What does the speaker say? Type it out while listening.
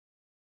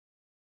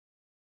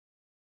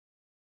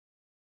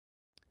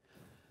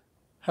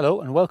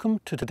Hello and welcome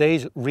to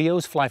today's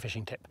RIO's fly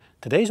fishing tip.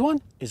 Today's one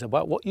is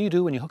about what you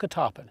do when you hook a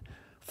tarpon.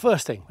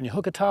 First thing, when you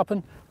hook a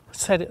tarpon,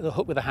 set it at the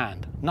hook with a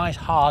hand. Nice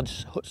hard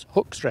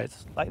hook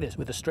threads like this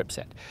with a strip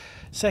set.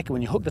 Second,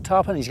 when you hook the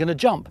tarpon, he's going to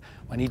jump.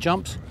 When he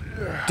jumps,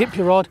 dip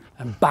your rod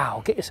and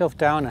bow. Get yourself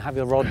down and have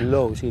your rod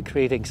low so you're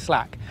creating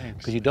slack,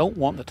 because you don't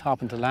want the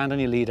tarpon to land on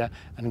your leader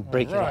and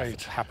break it off.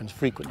 It happens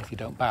frequently if you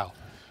don't bow.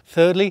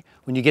 Thirdly,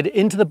 when you get it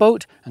into the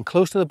boat and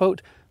close to the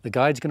boat, the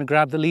guide's going to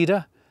grab the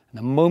leader. And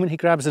the moment he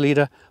grabs the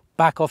leader,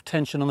 back off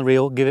tension on the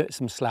reel, give it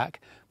some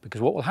slack, because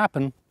what will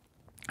happen,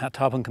 that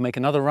tarpon can make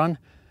another run,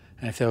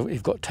 and if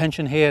you've got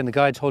tension here and the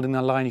guide's holding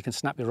that line, you can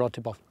snap your rod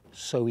tip off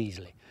so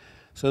easily.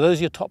 So those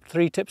are your top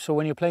 3 tips for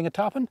when you're playing a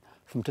tarpon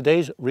from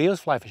today's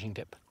RIO's fly fishing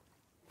tip.